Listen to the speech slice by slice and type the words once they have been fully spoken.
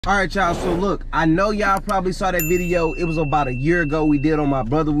Alright y'all, so look, I know y'all probably saw that video. It was about a year ago we did on my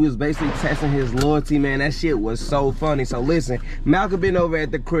brother. We was basically testing his loyalty, man. That shit was so funny. So listen, Malcolm been over at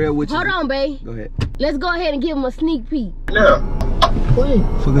the crib, which Hold on, babe. Go ahead. Let's go ahead and give him a sneak peek. Yeah. What?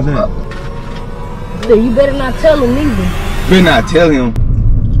 Fuck is that? You better not tell him either. Better not tell him.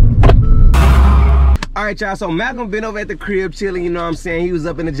 Alright y'all, so Malcolm been over at the crib chilling, you know what I'm saying? He was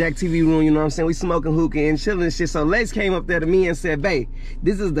up in the Jack TV room, you know what I'm saying? We smoking hookah and chilling and shit. So Lex came up there to me and said, babe,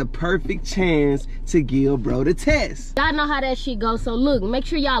 this is the perfect chance to give bro the test. Y'all know how that shit goes. So look, make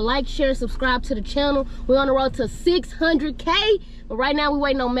sure y'all like, share, and subscribe to the channel. We're on the road to 600K. But right now we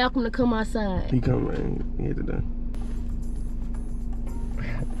waiting on Malcolm to come outside. He come, man. He hit it done.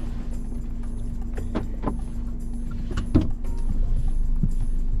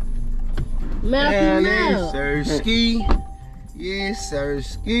 Malcolm, Yes, sir, ski. Yes, sir,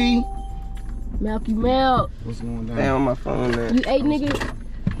 ski. Malcolm, Mal. What's going down? Damn, on my phone, man. You ate, nigga?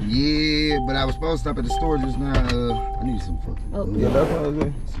 Yeah, but I was supposed to stop at the store just now. I need some fucking. Oh, Yeah, that's what I was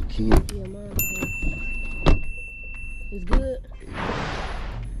doing. Some candy. yeah, mine. It's good.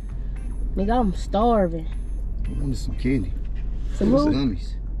 Nigga, I'm starving. I need some candy. Some who?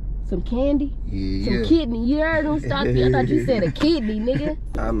 gummies. Some candy? Yeah, Some yeah. kidney. You heard him, Stocky? I thought you said a kidney, nigga.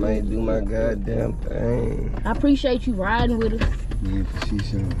 I might do my goddamn thing. I appreciate you riding with us. Man, for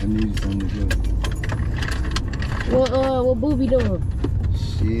sure. I needed something to do. What Booby doing?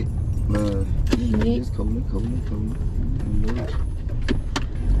 Shit. Shit. Just coolin'.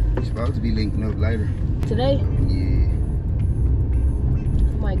 We're supposed to be linking up later. Today? Yeah.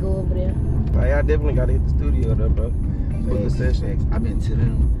 I might go over there. Like, I definitely gotta hit the studio though, bro. Man, Book a session. I've been to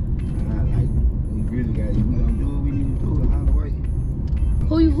them. And I like, we really got it. We gonna do what we need to do along the way.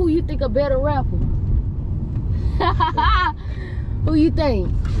 Who you think a better rapper? Who you think?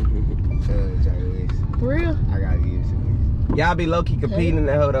 Joey West. For real? I gotta give it to him. Y'all be low-key competing in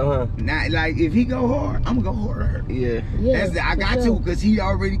that hold on, huh? Not like if he go hard, I'm gonna go harder. Yeah. Yeah. I got to because he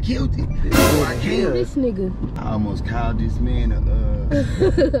already killed it. So I Who can't. this nigga? I almost called this man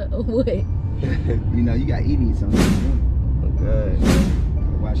What? you know, you got idiots on this one. Okay.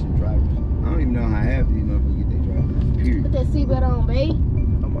 Watching drivers. I don't even know how half of these motherfuckers get their drivers. Put Period. that seatbelt on, babe.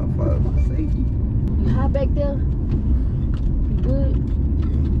 On my phone. Safety. You hot back there? You good?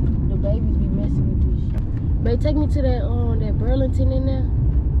 The babies be messing with this shit. Babe, take me to that that Burlington in there.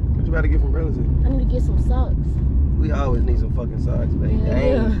 What you about to get from Burlington? I need to get some socks. We always need some fucking socks, baby. Yeah.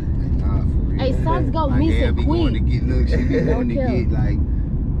 Dang. Nah, for real. Hey, socks go My gal missing be going to quick. get, look, she be going to Okay. get like,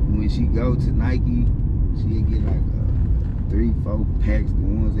 when she go to Nike, she'll get like 3-4 packs, the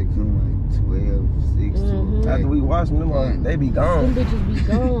ones that come like 12, 6, Mhm. After we wash them, they be Them gone. bitches be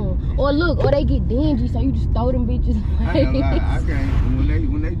gone. Or look, or they get dingy, so you just throw them bitches I ain't gonna away. lie, I can't,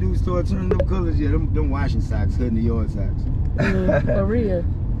 when they do start turning them colors, yeah, them washing socks, cutting the yard socks. For real.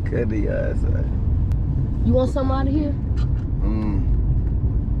 Cut the ass. You want something out of here?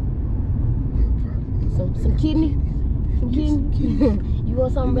 Yeah, probably. Some kidney? Some Yeah, some kidney? kidneys. You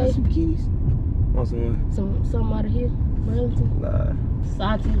want something, You got babe? some kidneys? Want some? Something out of here? Burlington? Nah.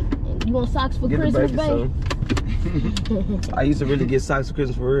 Socks. You want socks for Get the Christmas, baby babe? some. I used to really get socks for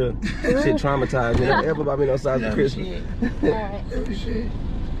Christmas for real. Shit traumatized me. Never ever bought me no socks for Christmas. Alright. Oh, shit.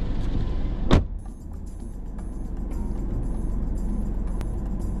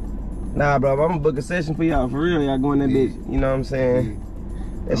 Nah, bro, I'm gonna book a session for y'all. For real, y'all going that bitch. You know what I'm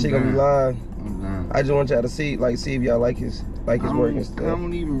saying? That shit gonna be live. I'm down. I just want y'all to see if y'all like his work and I stuff.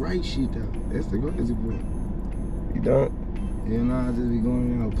 don't even write shit though. That's the crazy part. You don't? Yeah, no, I just be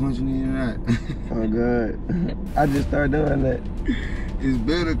going out punching in and out. Oh god. I just started doing that. It's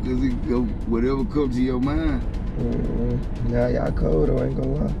better because it go whatever comes to your mind. Nah, y'all cold though, I ain't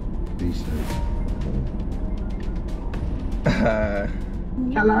gonna lie. Be straight.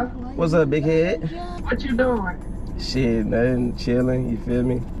 Hello? What's up, big head? What you doing? Shit, nothing, chilling, you feel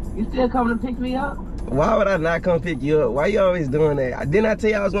me? You still coming to pick me up? Why would I not come pick you up? Why you always doing that? Didn't I tell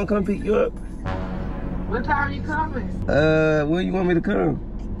you I was gonna come pick you up? What time you coming? Where you want me to come?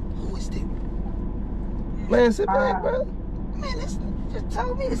 Who is that? Man, sit back, bro. Man, this just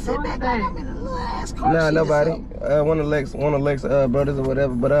told me to sit Who is back that? like I'm in a little ass car. Nah, seat or nobody. something. One of Lex brothers or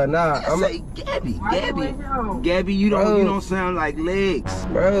whatever. But nah, I say Gabby, Why you with him? Gabby, you Bro. don't sound like Lex.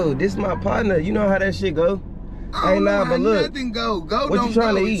 bro, this my partner. You know how that shit go. I Hey, don't nah, know but how look. nothing go. Go, What you don't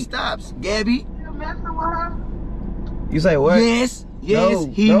trying go. to It eat? stops. Gabby. You messing with her? You say what? Yes, No,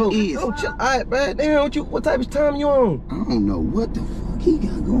 he no. is. No, chill. Alright, bro. Damn, what type of time you on? I don't know what the fuck he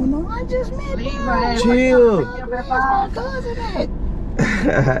got going on. I just met Leave him. her ass. Chill. Pick up at Where's my 5. cousin at?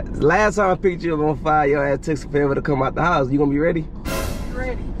 Last time I picked you up on fire, your ass took forever to come out the house. You gonna be ready? You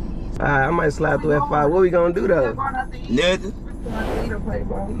ready? Alright, I might slide through at 5. What we gonna do though? Going out to eat? Nothing.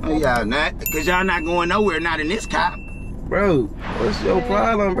 No, y'all not. Because y'all not going nowhere, not in this car. Bro, what's your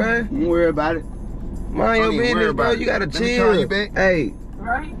problem, bro? Don't worry about it. Mind your business, bro. You gotta chill. Hey,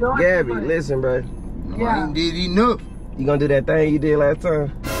 Gabby, listen, bro. No, I ain't did enough. You gonna do that thing you did last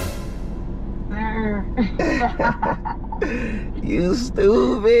time? You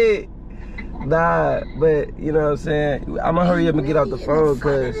stupid. Nah, but you know what I'm saying? I'm gonna hurry up and get off the phone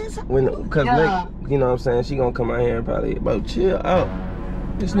cause Nick, you know what I'm saying, she gonna come out here and probably, bro, chill out.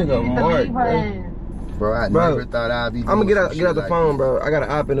 This nigga Mark, bro. Bro, I never thought I'd be doing I'm gonna get out the phone, bro. I got an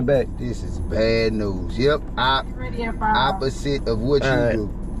op in the back. This is bad news. Yep, opposite of what you do.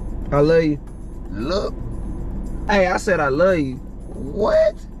 I love you. Look. Hey, I said I love you.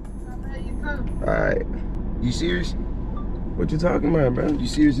 What? I love you too. Alright. You serious? What you talking about, bro? You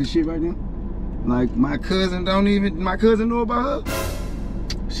serious as shit right now? Like my cousin know about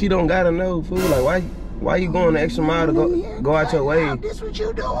her? She don't gotta know, fool. Like why you going the extra mile to go out your way? This what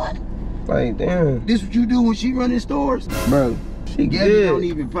you doing? Like, damn. This what you do when she running stores? Bro, she good. Don't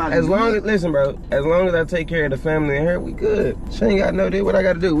even probably as long as, listen, bro, as long as I take care of the family and her, we good. She ain't got no deal. What I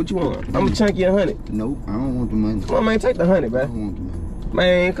gotta do? What you want? I'm gonna chunk you 100. Nope, I don't want the money. Come on, man, take the 100, bro. I don't want the money.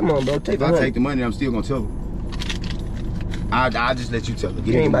 Man, come on, bro, take the 100. If I take the money, I'm still gonna tell her. I'll just let you tell her.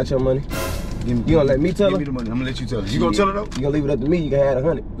 You ain't about your money. You gonna let me tell her? Give me the money. I'm gonna let you tell her. You gonna tell her though? You gonna leave it up to me? You can have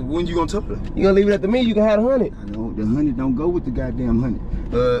 100. When you gonna tell her? You gonna leave it up to me? You can have 100. I know the 100 don't go with the goddamn 100.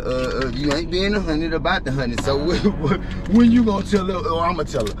 You ain't being 100 about the 100. So when you gonna tell her? Or I'm gonna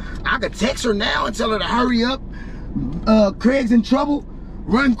tell her. I could text her now and tell her to hurry up. Craig's in trouble.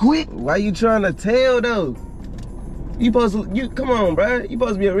 Run quick. Why you trying to tell though? You supposed to, come on, bro. You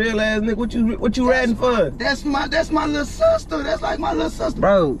supposed to be a real ass nigga. What you ratting for? That's my little sister. That's like my little sister.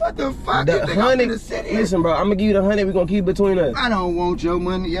 Bro. What the fuck? The 100. Listen, bro. I'm gonna give you the 100. We gonna keep it between us. I don't want your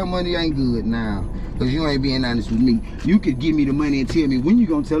money. Your money ain't good now. Cause you ain't being honest with me. You could give me the money and tell me when you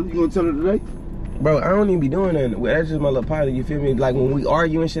gonna tell her. You gonna tell her today? Bro, I don't even be doing that. Well, that's just my little party. You feel me? Like when we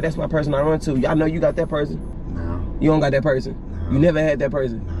argue and shit, that's my person I run to. Y'all know you got that person? No. You don't got that person? No. You never had that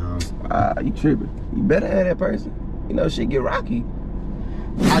person? No. You tripping. You better have that person. You know, shit get rocky.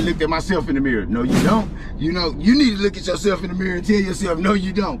 I looked at myself in the mirror. No, you don't. You know, you need to look at yourself in the mirror and tell yourself, no,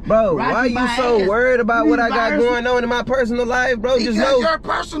 you don't. Bro, why you so worried about what I got going on in my personal life, bro? Because just know your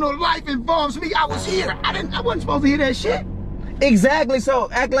personal life involves me. I was here. I wasn't supposed to hear that shit. Exactly. So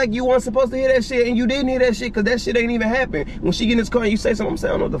act like you weren't supposed to hear that shit and you didn't hear that shit because that shit ain't even happen. When she get in this car and you say something, I'm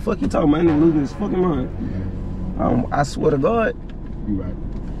saying, I don't know what the fuck you talking about. I ain't losing his fucking mind. I swear to God. You right.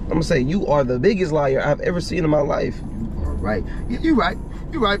 I'm gonna say you are the biggest liar I've ever seen in my life. You are right. You right.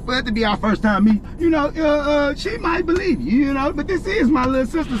 You right. For it to be our first time meet, you know, she might believe you, you know, but this is my little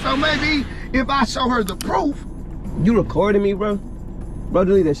sister, so maybe if I show her the proof. You recording me, bro? Bro,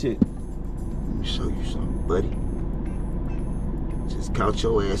 delete that shit. Let me show you something, buddy. Just couch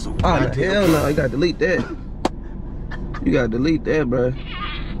your ass on. Oh, hell no, you gotta delete that. You gotta delete that, bro.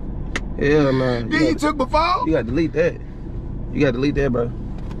 Hell no. Then you took my phone? You gotta delete that. You gotta delete that, bro.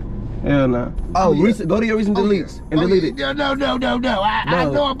 Hell no. Oh, yeah. Go to your recent deletes and delete it. No. I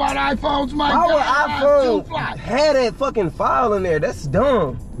know about iPhones, my God. Why would iPhone had that fucking file in there? That's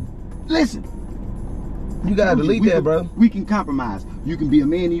dumb. Listen. You gotta delete that, bro. We can compromise. You can be a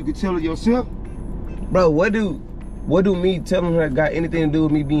man and you can tell her yourself. Bro, what do me telling her got anything to do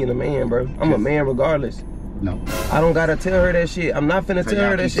with me being a man, bro? I'm a man regardless. No. I don't gotta tell her that shit. I'm not finna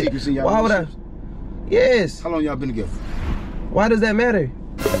tell her that shit. Why would I? Yes. How long y'all been together? Why does that matter?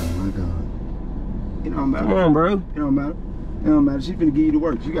 Oh my God. It don't matter. Come on, bro. It don't matter. It don't matter. She finna give you the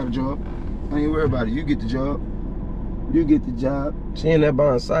work. You got a job. I ain't worried about it. You get the job. You get the job. She ain't that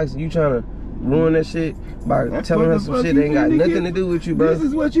buying socks. You trying to ruin that shit by telling her some shit that ain't got nothing to do with you, bro. This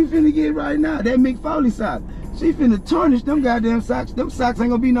is what you finna get right now. That McFoley sock. She finna tarnish them goddamn socks. Them socks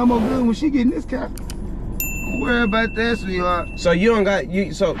ain't gonna be no more good when she get in this car. Don't worry about that, sweetheart. So you don't got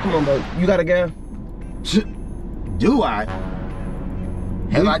so come on, bro. You got a gal? Do I?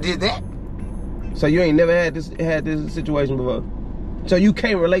 Have I did that? So you ain't never had this situation before. So you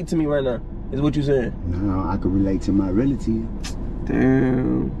can't relate to me right now, is what you saying? No, I can relate to my relative.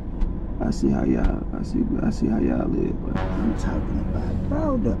 Damn. I see how y'all live, but I'm talking about,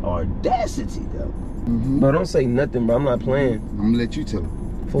 bro, the audacity though. Bro, don't say nothing, bro. I'm not playing. I'm gonna let you tell her.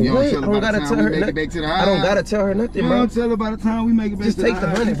 For you what? Don't tell her I don't gotta tell her nothing. I don't gotta tell her nothing, bro. Don't tell her by the time we make it back just to the house.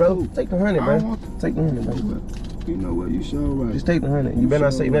 Just take the 100, bro. Take the 100, bro. Take the 100, bro. You know what? You sure right. Just take the 100. You better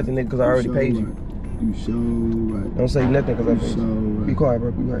not say nothing, nigga, because I already paid you. You sure right. Don't say nothing, because I paid you. Right. Be quiet,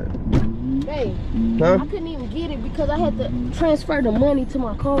 bro. Be quiet. Hey, huh? I couldn't even get it because I had to transfer the money to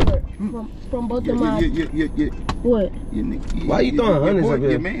my card from both of my. What? Why you throwing hundreds up here?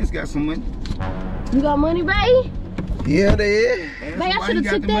 Your man's got some money. You got money, babe? Yeah, they is. Babe, I should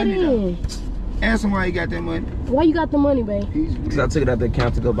have took that in. Ask him why he got that money. Why you got the money, babe? Cause I took it out the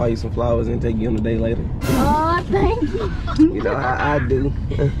account to go buy you some flowers and take you on a date later. Oh, thank you. You know how I do.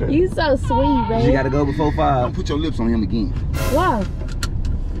 You so sweet, babe. You gotta go before 5. Don't put your lips on him again. Why?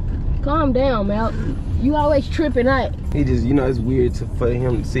 Calm down, Mal. You always tripping out. He just, you know, it's weird for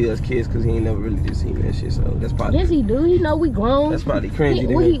him to see us kiss because he ain't never really just seen that shit. So that's probably. Yes, he do. He know we grown. That's probably cringy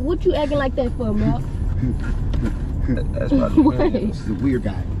to him. What you acting like that for, Mal? That's probably cringy. This is a weird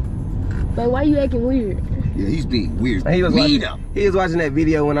guy. But why you acting weird? Yeah, he's being weird. He was watching that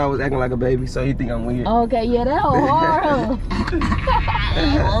video when I was acting like a baby, so he think I'm weird. Okay, yeah, that whole hard, huh?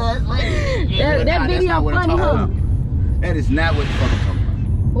 that video funny, huh? That is not what the fuck I'm talking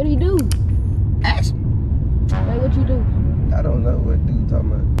about. What do you do? Ask him. Wait, what you do? I don't know what dude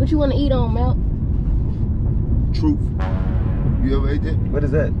talking about. What you want to eat on, Mal? Truth. You ever ate that? What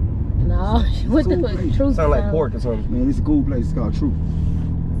is that? No, what the fuck? Truth. Sound like pork or something. Man, it's a cool place. It's called Truth.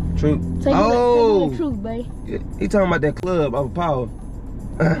 Truth. Take Oh, the truth, babe. he talking about that club off Power.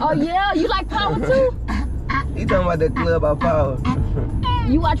 Oh yeah, you like Power too? He talking about that club off Power.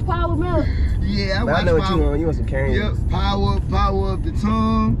 You watch Power, Mal? Yeah, I know what you want. You want some carrots. Yep, power of the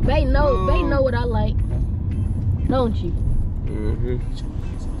tongue. They know what I like, don't you?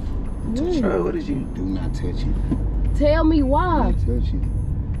 Sure, what did you Do not touch him. Tell me why. Do not touch him.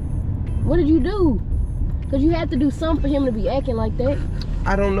 What did you do? Cause you had to do something for him to be acting like that.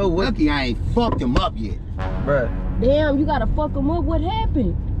 I don't know what. Lucky I ain't fucked him up yet. Bruh, Damn, you gotta fuck him up. What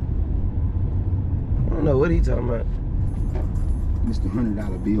happened? I don't know what he talking about. Mr.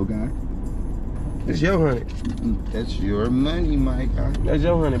 $100 bill guy. It's your honey. That's your money, my guy. That's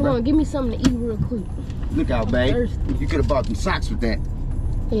your honey, Come bro. on, give me something to eat real quick. Look out, I'm babe. thirsty. You could have bought some socks with that.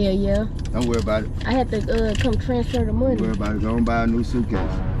 Hell yeah. Don't worry about it. I had to come transfer the Don't money. worry about it. Go and buy a new suitcase.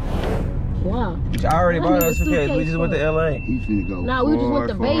 Wow. I already I bought need a us some kids. We suitcase just went to full. LA. He finna go. Nah, we just went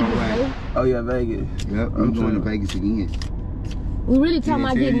to far Vegas, away. babe. Oh yeah, Vegas. Yep, I'm I'm going to trying. Vegas again. We really talking Did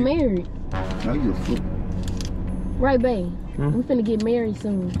about they tell getting you? married. No, you a fool. Right, babe? Hmm? We finna get married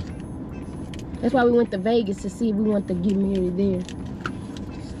soon. That's why we went to Vegas to see if we want to get married there.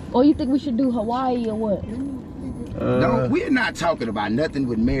 Or you think we should do Hawaii or what? No, we're not talking about nothing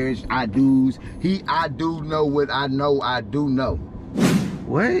with marriage. I do know what I know. I do know.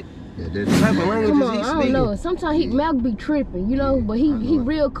 What? Yeah, What type of language Come is on, he I don't speaking? know. Sometimes Mal be tripping, you know, but he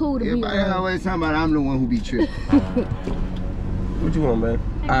real cool to be Everybody around. always talking about I'm the one who be tripping. What you want, man?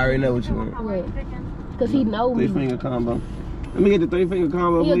 I already know what you want. What? Cause he know me. 3-finger combo. Let me get the 3-finger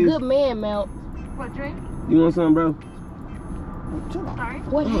combo, He a please. good man, Mal. What drink? You want something, bro? Sorry?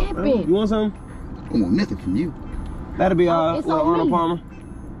 What happened? You want something? I want nothing from you. That'll be Oh, all. it's Well, on Arnold me. Palmer.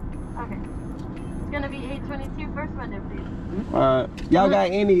 Okay. It's gonna be 822 first one there, please. Y'all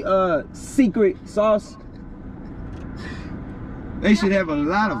got any secret sauce? They should have a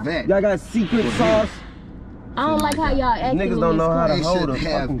lot of that. Y'all got secret sauce? I don't like how y'all acting. Niggas in don't this know how to They club. hold should a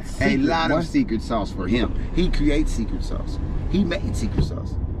have fucking a secret, lot boy. of secret sauce for him. He creates secret sauce. He made secret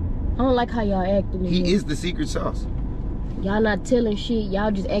sauce. I don't like how y'all acting. in He here. is the secret sauce. Y'all not telling shit.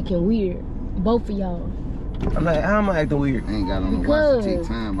 Y'all just acting weird. Both of y'all. I'm like, how am I acting weird? I ain't got on the watch to take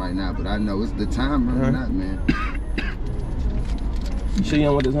time right now, but I know it's the time running out, man. You sure you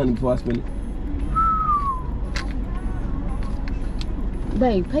don't want this honey before I spend it?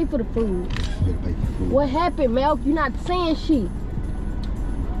 Babe, pay for the food. Better pay for food. What happened, Mal? You not saying shit.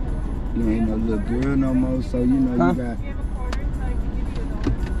 You ain't no little girl no more, so you know Huh? You have a quarter, so I can give you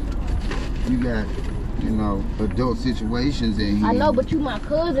a dollar. you got, you know, adult situations in here. I know, but you my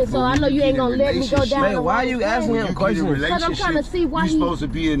cousin, so But I when know you you ain't get in gonna let me go relationship- down Man, the why wrong you path. asking him When you get in questions? Cause I'm trying to relationship, see why you're he- supposed to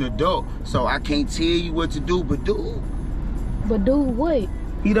be an adult, so I can't tell you what to do, but do. But dude, what?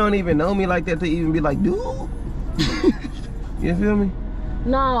 He don't even know me like that to even be like, dude. You feel me?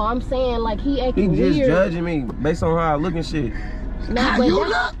 No, I'm saying like he He acting just weird. judging me based on how I look and shit. Nah, How but you that's,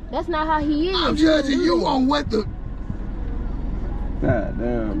 look? that's not how he is. I'm He judging don't you do on what the. God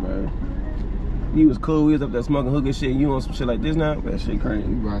damn, bro. You was cool, we was up there smoking hookah shit, you on some shit like this now? That shit crazy.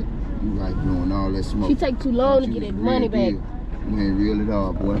 You right, doing all that that. smoke. She take too long to You get was his real money back. deal. You ain't real at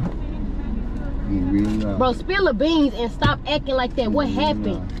all, boy. You ain't real at all. Bro, spill the beans and stop acting like that. What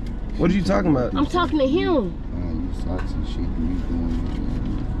happened? What are you talking about? I'm talking to him. You socks and shit, you doing.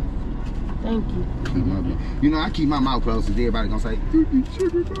 Thank you. Keep my, you know, I keep my mouth closed because everybody gonna say, you be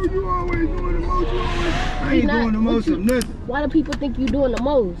tripping, bro. You always doing the most. You always. I ain't not- doing the most what of you- nothing. Why do people think you doing the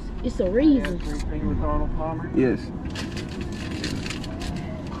most? It's a reason. Yes.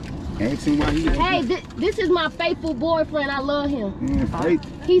 Ask him why he. Hey, this is my faithful boyfriend. I love him. Man, Faith,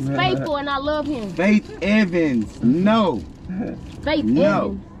 He's faithful and I love him. Faith Evans. No, Faith no,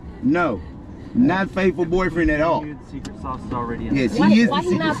 Evans. no. Not faithful boyfriend at all. The secret sauce is already in. Yes, Why he is he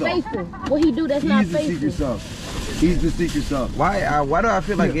the not secret sauce. faithful? What he do that's not He's the secret faithful? sauce. He's the secret sauce. Why do I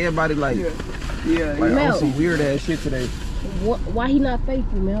feel like everybody like Yeah. on Mel. some weird ass shit today? Why he not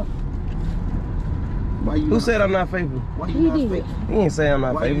faithful, Mel? Why you Who said I'm not faithful? Why He you not did. faithful? He ain't say I'm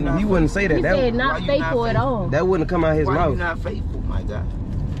not Why you faithful. not He wouldn't say that. He That, said why not you not faithful at faithful? all. that wouldn't come out his Why you mouth. not faithful, my guy?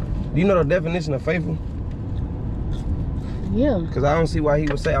 Do you know the definition of faithful? Yeah. Because I don't see why he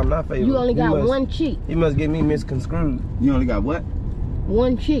would say I'm not faithful. You only He got must- one chick. He must get me misconstrued. You only got what?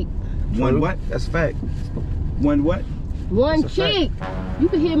 One chick. One True. what? That's a fact. One what? One That's a fact. chick. You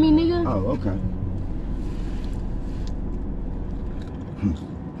can hear me, nigga. Oh, okay.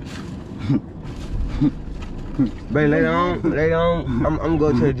 Babe, later on, I'm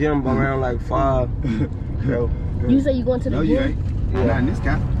going to the gym around like 5. Yo, You say you going to the No, you gym? ain't. Yeah. Not in this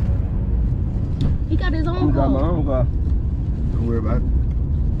car. He got his I'm own got my car. own car. Don't worry about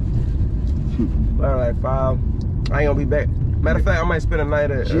it. Around like 5. I ain't gonna be back. Matter of fact, I might spend a night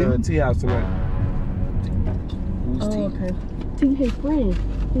at Gym? T House tonight. Who's Oh, T? okay. T, his friend.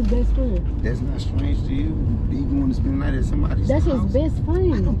 His best friend. That's not strange to you. He going to spend the night at somebody's That's his house. best I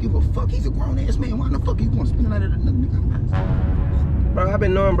friend. don't give a fuck. He's a grown ass man. Why the fuck he going to spend the night at another nigga's house? Bro, I've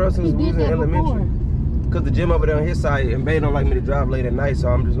been knowing bro He since we did was in that before. elementary. Cause the gym over there on his side, and Bae don't like me to drive late at night, so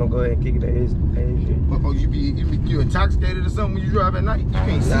I'm just gonna go ahead and kick it at his shit. Oh, you intoxicated or something when you drive at night? You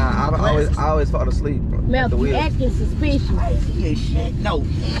can't see. Nah, through the I glasses. always fall asleep. Bro, Mel, at the you wheel. acting suspicious. Crazy as shit. No,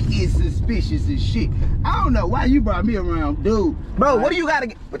 he is suspicious as shit. I don't know why you brought me around, dude. Bro, what do you got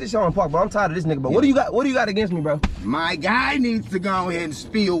to put this show on park, bro? I'm tired of this nigga, bro. What do you got against me, bro? My guy needs to go ahead and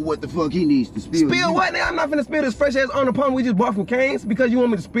spill what the fuck he needs to spill. Spill what? Nigga, I'm not finna spill this fresh ass on the pump we just bought from Cane's because you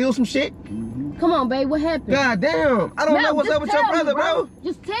want me to spill some shit? Come on, babe. What happened? God damn. I don't Mel, know what's just up with your tell me, brother, bro.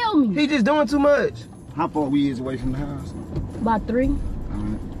 Just tell me. He just doing too much. How far we is away from the house? About 3.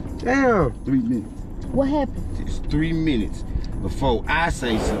 Damn. 3 minutes. What happened? It's 3 minutes before I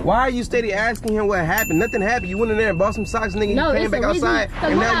say something. Why are you steady asking him what happened? Nothing happened. You went in there and bought some socks, nigga. No, You came it's back a reason. outside, Because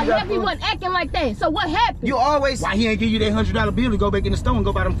and when now I you got left, he food. wasn't acting like that. So what happened? You always. Why he ain't give you that $100 bill to go back in the store and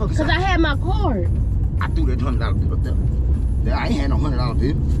go buy them fucking Because socks? I had my card. I threw that $100 bill up there. I ain't had no $100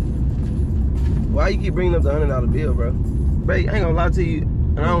 bill. Why you keep bringing up the $100 bill, bro? Babe, I ain't gonna lie to you,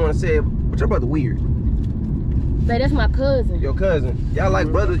 and I don't want to say it, but your brother weird. Babe, that's my cousin. Your cousin. Y'all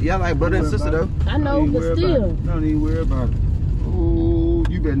like brother and sister though. I know, but still. Don't even worry about it. Oh,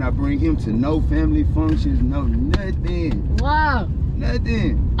 you better not bring him to no family functions, no nothing. Wow.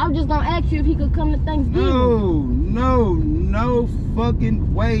 Nothing. I'm just going to ask you if he could come to Thanksgiving. No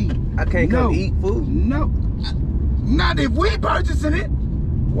fucking way. I can't come eat food. No. Not if we purchasing it.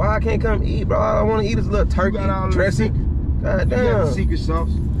 Why I can't come eat, bro? All I want to eat is a little turkey got all the dressing. God You got the damn. secret sauce.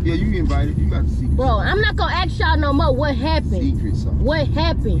 Yeah, you invited. You got the secret Bro, sauce. I'm not going to ask y'all no more what happened. Secret sauce. What He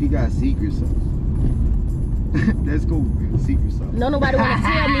happened? got secret sauce. That's cool. Secret sauce. No, nobody want to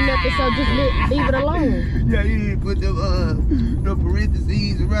tell me nothing, so just leave it alone. Yeah, you didn't put the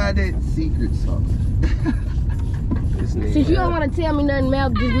parentheses around that secret sauce. This nigga. Since you don't want to tell me nothing, Mal,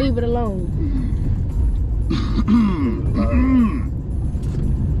 just leave it alone.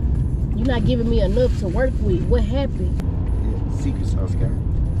 You're not giving me enough to work with. What happened? Yeah, secret sauce guy.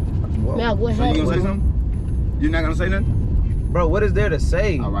 Whoa. Mal, what So you happened? gonna say something? You're not gonna say nothing? Bro, what is there to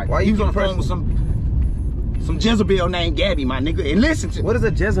say? All right. Why He you was on the keep phone with some Jezebel named Gabby, my nigga. And listen to me. What is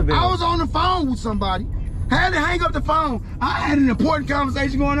a Jezebel? I was on the phone with somebody. Had to hang up the phone. I had an important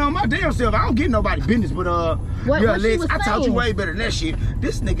conversation going on my damn self. I don't get nobody business, but What yeah, she Lex, was I taught you saying? way better than that shit.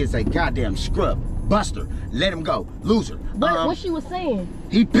 This nigga is a goddamn scrub. Buster. Let him go. Loser. What she was saying?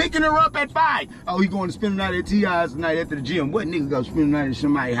 He picking her up at 5. Oh, he going to spend the night at T.I.'s tonight after the gym. What nigga go spend the night at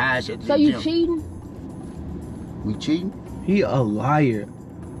somebody's house at the So gym? you cheating? We cheating? He a liar.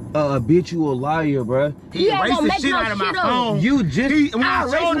 A habitual liar, bro. He ain't erased gonna the make shit no out of my shit up. phone. You just When I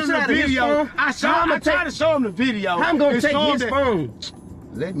erased showed the him shit out the of his video, phone. I tried to show him the video. I'm gonna and take show him his that- phone.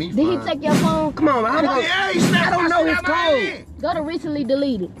 Let me Did he find- take your phone? Come on, man. Yeah, he snapped I don't my know shit his out my code. hand. Go to recently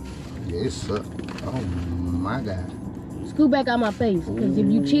deleted. Yes, sir. Oh my God. Scoot back out my face. Because if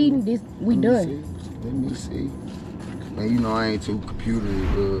you cheating, we done. Let me see. Man, you know I ain't too computer.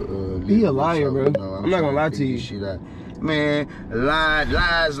 He a liar, so, bro. you know, I'm not gonna lie to you. Shit out. Man, lies,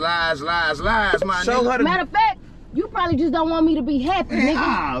 my Show nigga. her the. Matter of fact, you probably just don't want me to be happy, Man,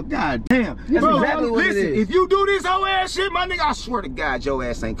 nigga. oh, god damn. That's Bro, exactly what it listen, is. if you do this whole ass shit, my nigga, I swear to God, your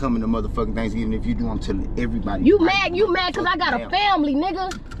ass ain't coming to motherfucking Thanksgiving. If you do, I'm telling everybody. You mad because I got a Damn. family,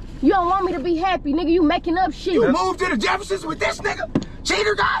 nigga. You don't want me to be happy, nigga. You making up shit. You moved to the Jeffersons with this nigga?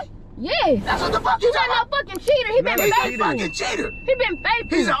 Cheater guy? Yeah. That's what the fuck you He's talking not about. no fucking cheater. He been He's a faithful. fucking cheater. He been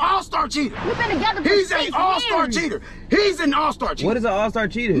faithful. He's an all-star cheater. We've been together for He's 6 an all-star years. cheater. He's an all-star cheater. What is an all-star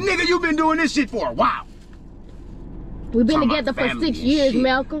cheater? Nigga, you been doing this shit for a while. We've been Talking together about for family 6 and years, shit.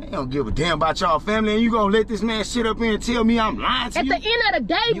 Malcolm. I don't give a damn about y'all family, and you gonna let this man sit up here and tell me I'm lying to At you? the end of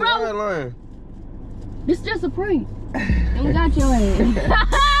the day, You are bro, lying. this just a prank. Ain't got your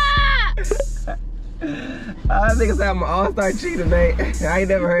ass. I think I'm an all-star cheater, man. I ain't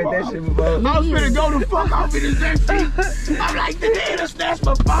never heard that shit before. I was finna go the fuck off in this backseat. I'm like, the nigga snatched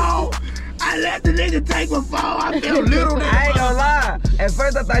my phone. I let the nigga take my phone. I feel little nigga. I ain't gonna lie. At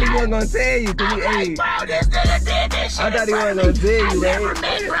first I thought he wasn't gonna tell you. Cause I'm he, like, bro, this nigga did this shit. I thought he in front wasn't of gonna me. tell you, I never man.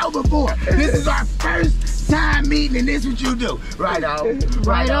 met bro before. This is our first time meeting, and this what you do. Right on.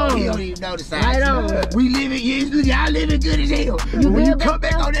 Right on. He don't even know the side. Right on. We living, y'all living good as hell. You When you good come back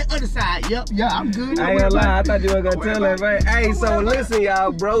back there? on that other side, yep, yeah, I'm good. I ain't gonna lie. I thought you were gonna tell him, right? Hey, so listen,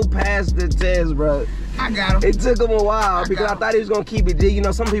 y'all, bro passed the test, bro. I got him. It took him a while because I thought he was gonna keep it G. You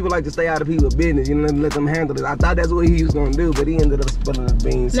know, some people like to stay out of people's business, you know, and let them handle it. I thought that's what he was gonna do, but he ended up spilling his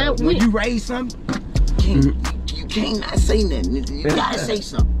beans. Now, So. When you raise something, you can't not say nothing. You gotta say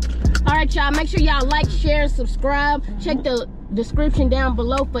something. All right, y'all. Make sure y'all like, share, and subscribe. Check the description down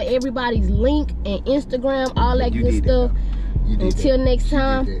below for everybody's link and Instagram, all that You good did stuff. You did Until that. next You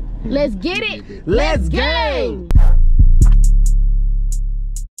time, did let's get it. did that. Let's gang. gang.